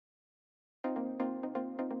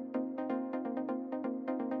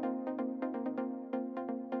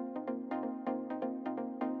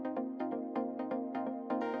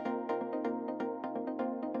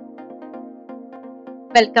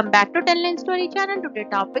Welcome back to 10 Line Story channel. Today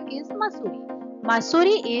topic is Mussoorie.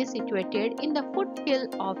 Mussoorie is situated in the foothill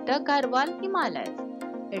of the Garhwal Himalayas.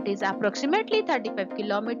 It is approximately 35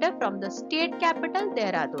 km from the state capital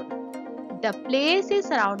Dehradun. The place is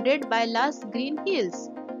surrounded by lush green hills.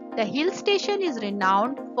 The hill station is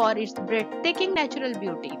renowned for its breathtaking natural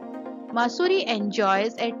beauty. Mussoorie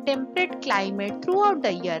enjoys a temperate climate throughout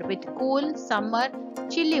the year with cool summer,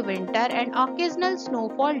 chilly winter and occasional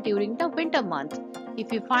snowfall during the winter months.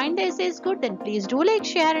 If you find this is good, then please do like,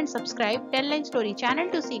 share and subscribe 10 Line Story channel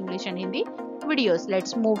to see English and Hindi videos.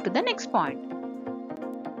 Let's move to the next point.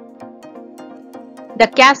 The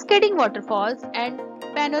cascading waterfalls and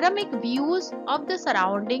panoramic views of the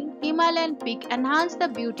surrounding Himalayan peak enhance the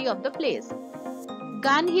beauty of the place.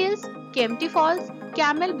 Gun Hills, Kempty Falls,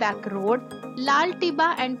 Camelback Road, Lal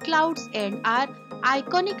Tiba and Clouds End are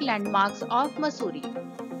iconic landmarks of Mussoorie.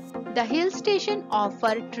 The hill station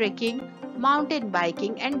offers trekking, mountain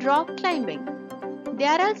biking and rock climbing.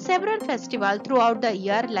 There are several festivals throughout the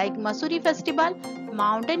year like Mussoorie Festival,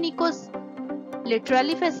 Mountain Ecos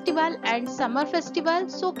Literary Festival and Summer Festival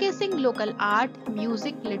showcasing local art,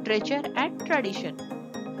 music, literature and tradition.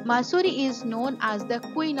 Mussoorie is known as the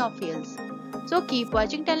Queen of Hills. So keep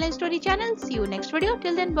watching 10 Line Story channel. See you next video.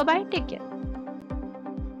 Till then, bye bye. Take care.